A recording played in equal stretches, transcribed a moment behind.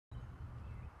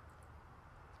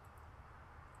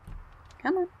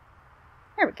Come on.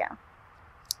 There we go.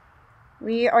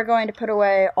 We are going to put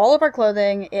away all of our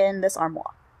clothing in this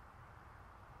armoire.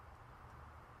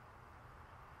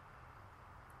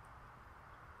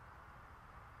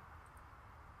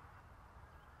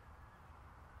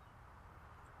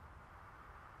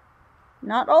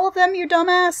 Not all of them, you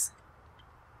dumbass.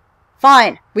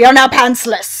 Fine, we are now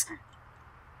pantsless.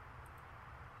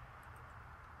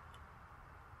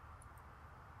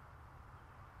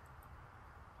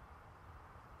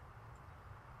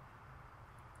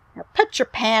 Now put your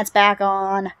pants back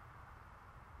on.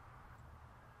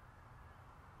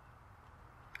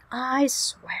 I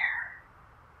swear.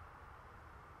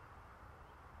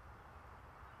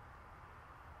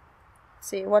 Let's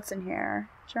see, what's in here?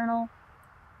 Journal.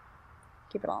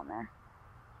 Keep it all in there.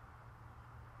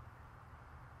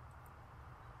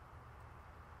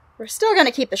 We're still going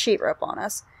to keep the sheet rope on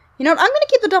us. You know what? I'm going to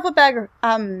keep the duffel bag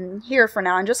here for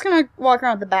now. I'm just going to walk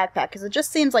around with the backpack because it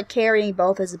just seems like carrying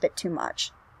both is a bit too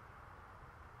much.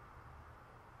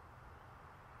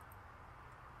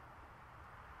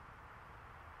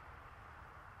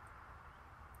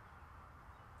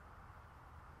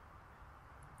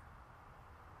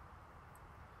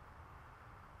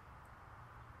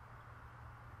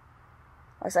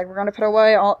 Looks like we're going to put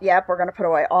away all... Yep, we're going to put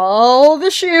away all the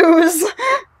shoes.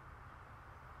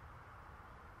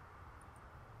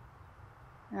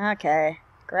 Okay.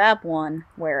 Grab one.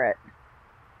 Wear it.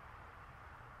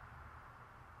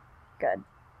 Good.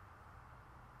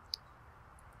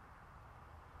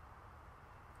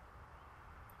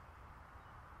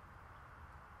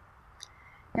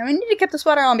 Now we need to keep the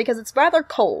sweater on because it's rather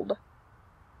cold.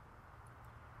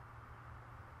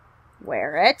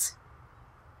 Wear it.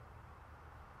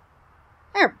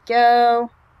 There we go.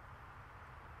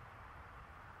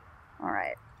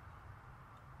 Alright.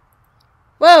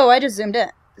 Whoa, I just zoomed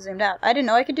out. I didn't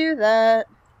know I could do that.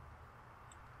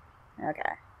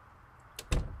 Okay.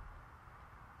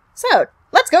 So,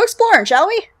 let's go exploring, shall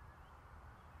we?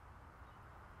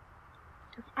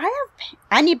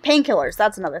 I need painkillers.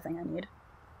 That's another thing I need.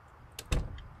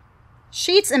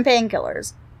 Sheets and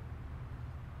painkillers.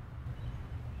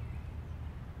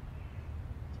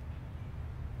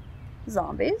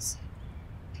 Zombies.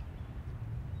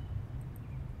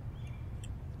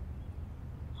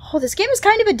 Oh, this game is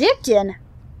kind of addicting.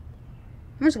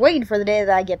 I'm just waiting for the day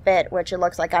that I get bit, which it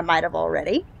looks like I might have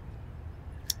already.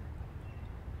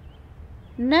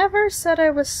 Never said I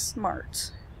was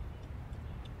smart.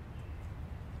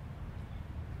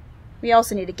 We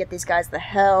also need to get these guys the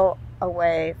hell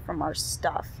away from our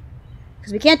stuff.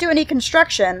 Because we can't do any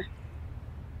construction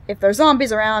if there's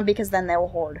zombies around, because then they will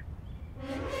hoard.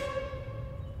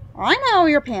 I know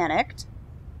you're panicked.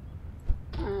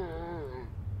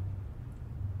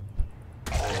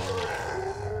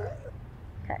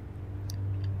 Okay.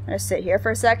 I'm gonna sit here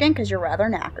for a second because you're rather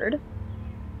knackered.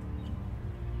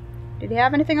 Did he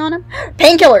have anything on him?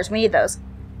 Painkillers! We need those.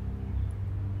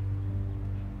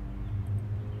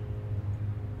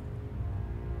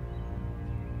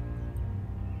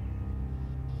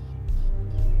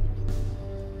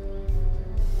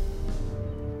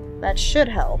 That should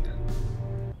help.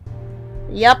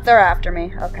 Yep, they're after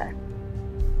me. Okay.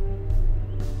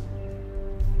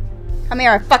 Come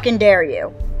here, I fucking dare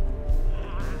you.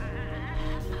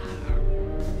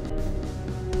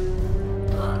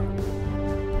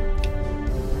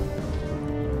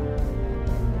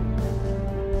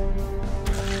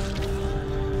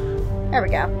 There we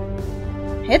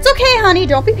go. It's okay, honey.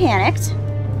 Don't be panicked.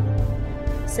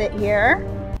 Sit here.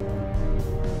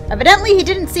 Evidently, he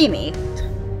didn't see me.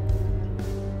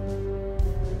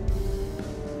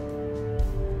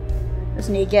 Just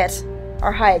need to get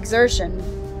our high exertion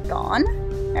gone.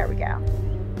 There we go.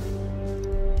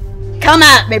 Come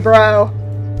at me, bro!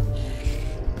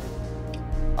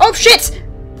 Oh, shit!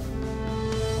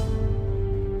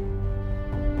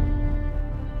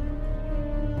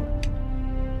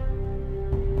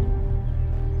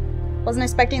 Wasn't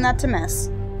expecting that to miss.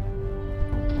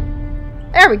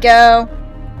 There we go.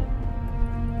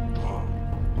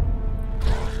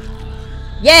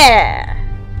 Yeah!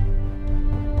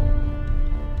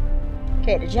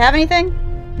 Okay, did you have anything?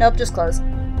 Nope, just clothes.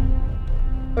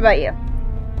 What about you?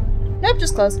 Nope,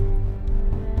 just clothes.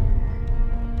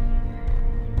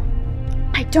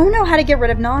 I don't know how to get rid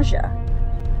of nausea.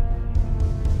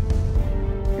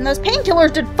 And those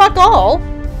painkillers did fuck all.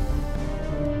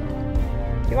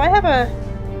 Do I have a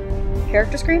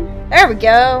character screen? There we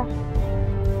go.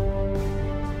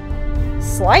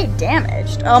 Slight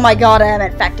damaged. Oh my god, I am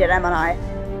infected, am I?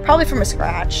 Probably from a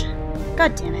scratch.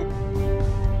 God damn it.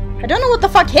 I don't know what the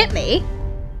fuck hit me.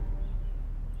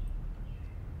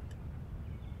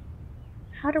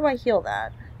 How do I heal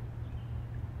that?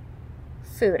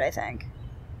 Food, I think.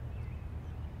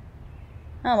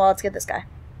 Oh, well, let's get this guy.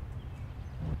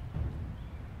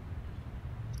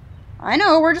 I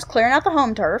know, we're just clearing out the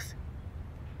home turf.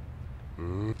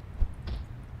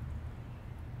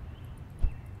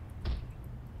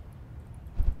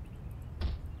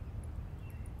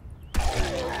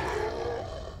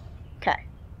 Okay.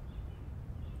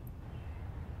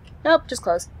 Nope, just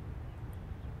close.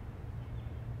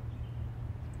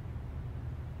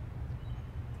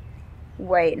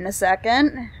 Wait a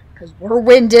second, because we're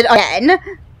winded again.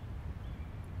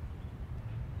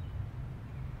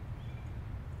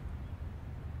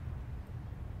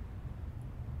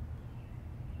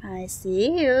 I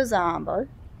see you, Zomboid.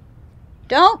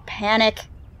 Don't panic.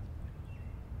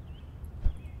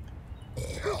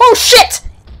 Oh, shit!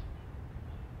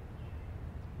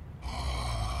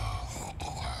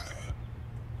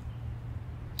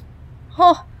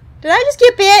 Oh, did I just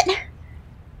get bit?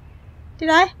 Did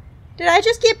I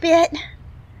just get bit?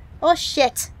 Oh,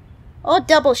 shit. Oh,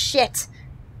 double shit.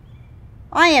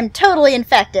 I am totally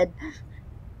infected.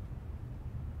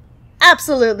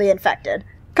 Absolutely infected.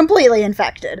 Completely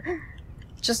infected.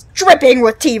 Just dripping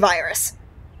with T-virus.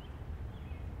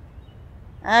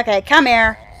 Okay, come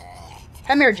here.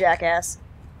 Come here, jackass.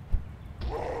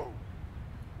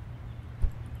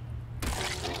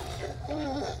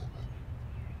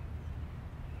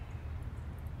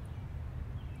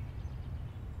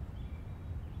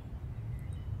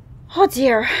 Oh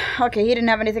dear. Okay, he didn't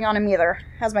have anything on him either.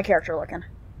 How's my character looking?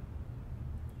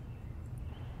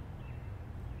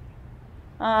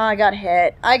 Oh, I got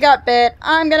hit. I got bit.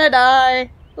 I'm gonna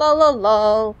die. Lol, lol,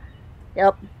 lol.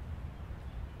 Yep.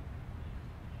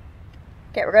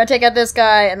 Okay, we're gonna take out this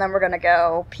guy, and then we're gonna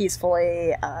go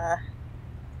peacefully,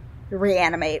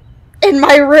 reanimate in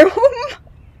my room.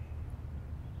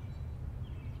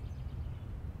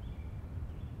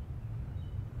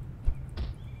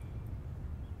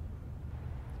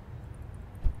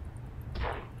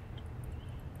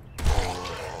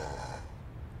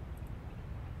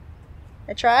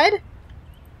 I tried?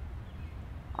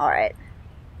 Alright.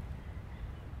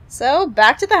 So,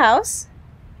 back to the house.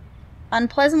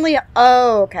 Unpleasantly...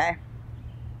 Oh, okay.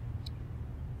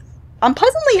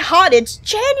 Unpleasantly hot, it's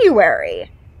January!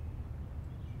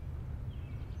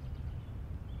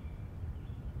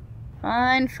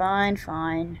 Fine, fine,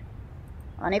 fine.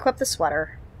 Unequip the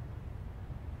sweater.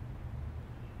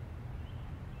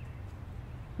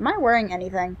 Am I wearing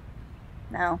anything?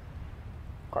 No.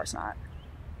 Of course not.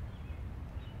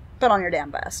 Put on your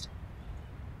damn vest.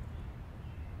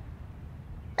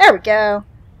 There we go.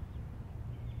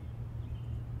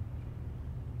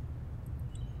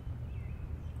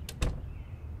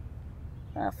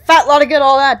 A fat lot of good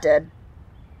all that did.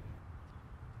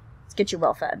 Let's get you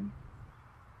well fed.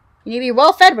 You need to be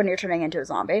well fed when you're turning into a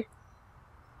zombie.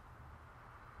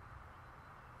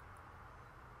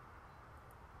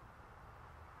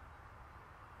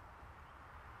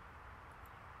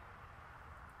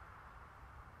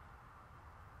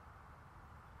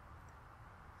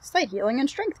 Slight healing and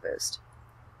strength boost.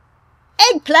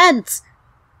 Eggplants!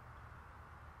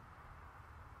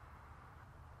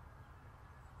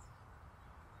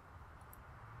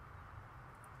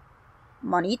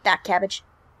 Come on, eat that cabbage.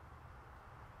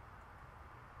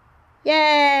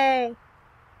 Yay!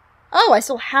 Oh, I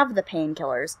still have the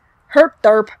painkillers. Herp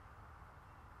derp.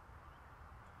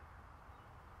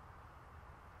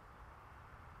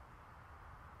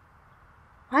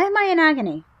 Why am I in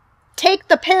agony? Take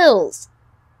the pills!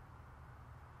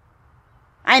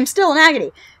 I'm still in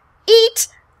agony. Eat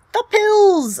the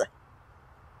pills!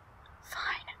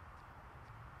 Fine.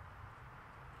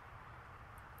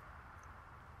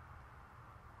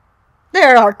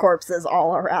 There are corpses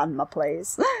all around my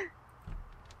place.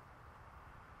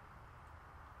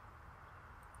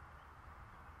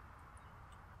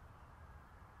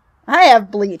 I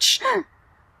have bleach.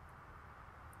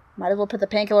 Might as well put the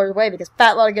painkillers away because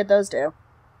fat lot of good those do.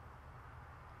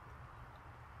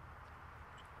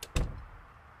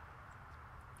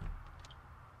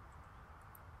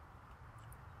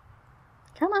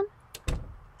 Come on.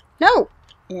 No!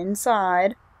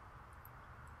 Inside.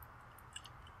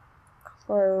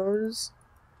 Close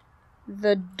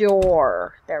the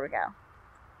door. There we go.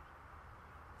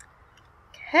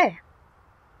 Okay.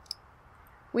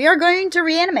 We are going to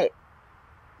reanimate.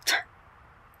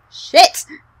 Shit!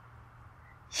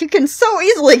 You can so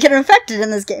easily get infected in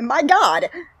this game, my god!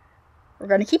 We're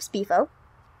going to keep Spifo.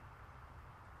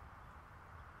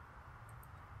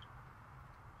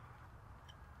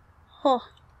 Oh.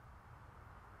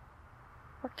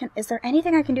 Is there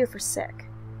anything I can do for sick?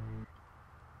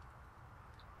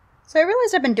 So I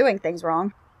realized I've been doing things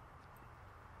wrong.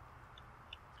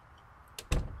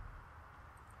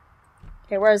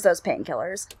 Okay, where's those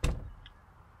painkillers?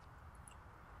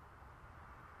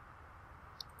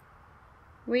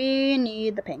 We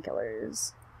need the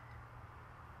painkillers.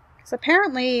 Because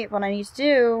apparently what I need to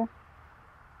do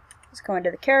is go into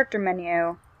the character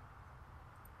menu.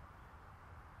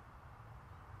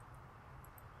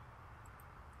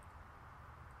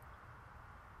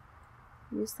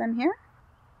 Use them here.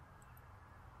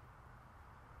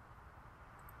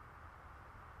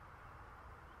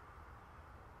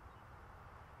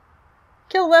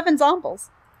 Kill 11 zombies.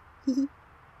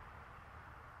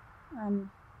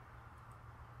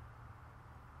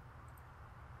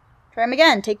 Try them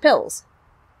again. Take pills.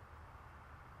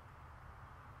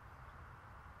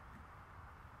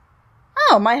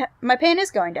 Oh, my pain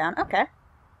is going down. Okay.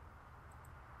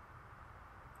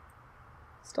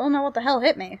 Still don't know what the hell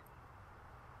hit me.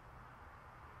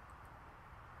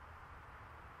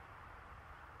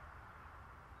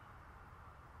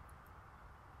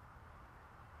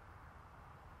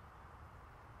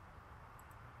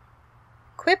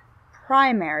 Equip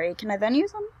primary. Can I then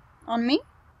use them on me?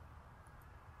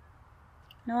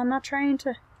 No, I'm not trying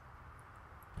to...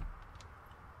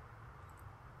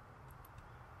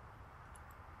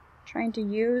 Trying to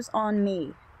use on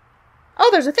me. Oh,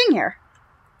 there's a thing here!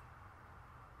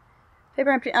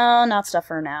 Paper empty... Oh, not stuff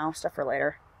for now. Stuff for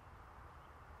later.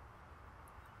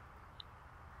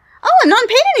 Oh, I'm not in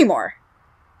pain anymore!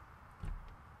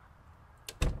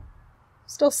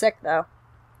 Still sick, though.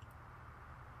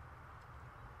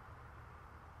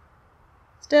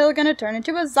 Still gonna turn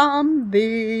into a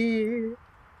zombie.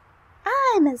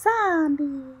 I'm a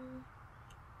zombie.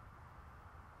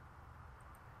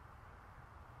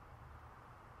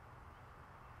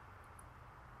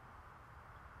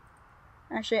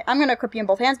 Actually, I'm gonna equip you in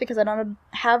both hands because I don't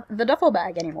have the duffel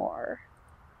bag anymore.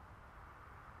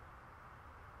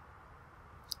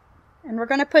 And we're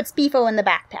gonna put Speefo in the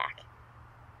backpack.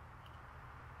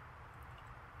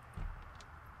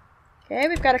 Okay,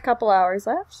 we've got a couple hours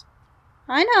left.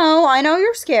 I know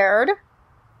you're scared.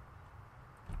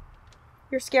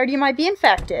 You're scared you might be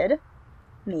infected.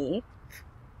 Me.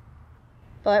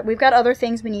 But we've got other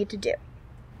things we need to do.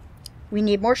 We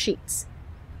need more sheets.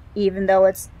 Even though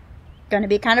it's going to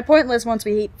be kind of pointless once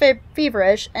we eat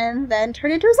feverish and then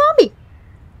turn into a zombie.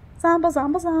 Zombo,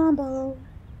 zombo, zombo.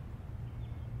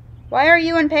 Why are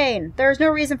you in pain? There is no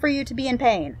reason for you to be in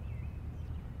pain.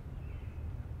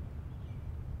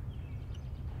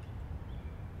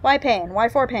 Why pain? Why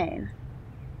for pain?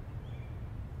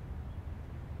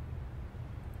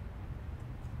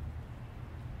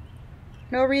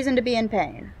 No reason to be in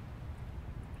pain.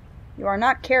 You are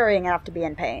not carrying enough to be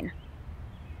in pain.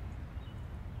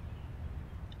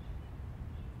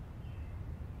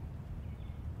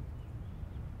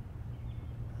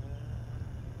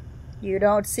 You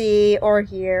don't see or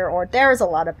hear or... There's a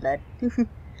lot of blood.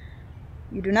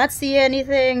 You do not see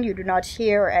anything. You do not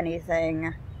hear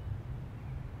anything.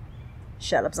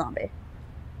 Shut up, zombie.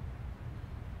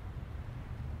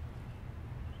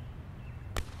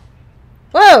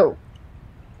 Whoa!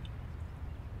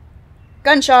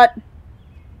 Gunshot!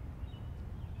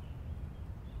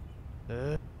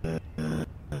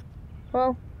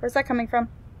 Whoa, where's that coming from?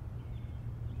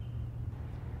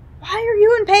 Why are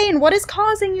you in pain? What is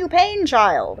causing you pain,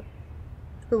 child?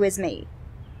 Who is me?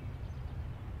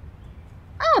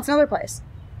 Oh, it's another place.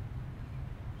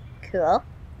 Cool.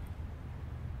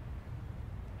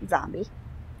 Zombie.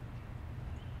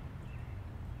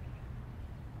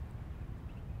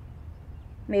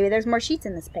 Maybe there's more sheets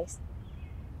in this place.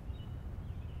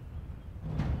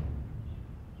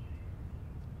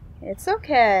 It's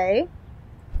okay.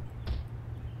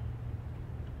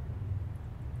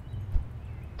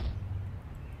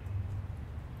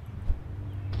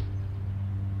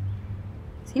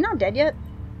 Is he not dead yet?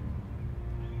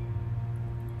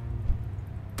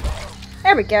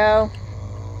 There we go.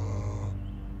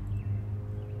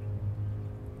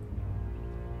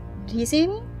 Did he see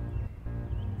me?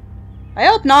 I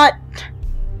hope not.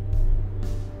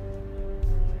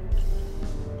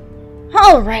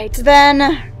 Alright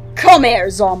then. Come here,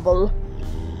 Zombie.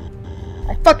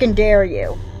 I fucking dare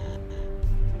you.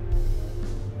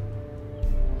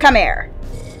 Come here.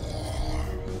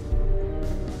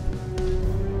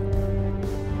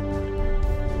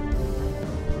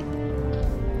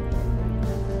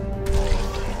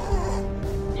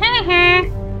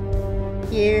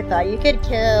 You thought you could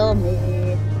kill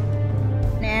me.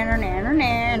 Nanner, nanner,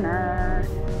 nanner.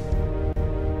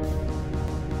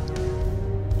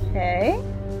 Okay.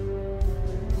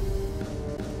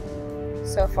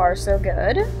 So far, so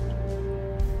good.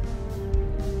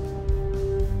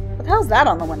 What the hell's that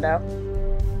on the window?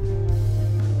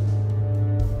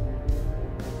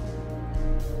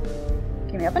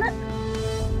 me open it?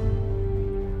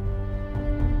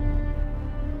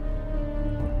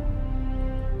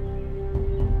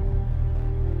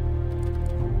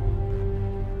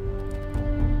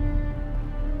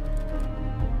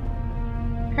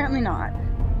 Apparently not.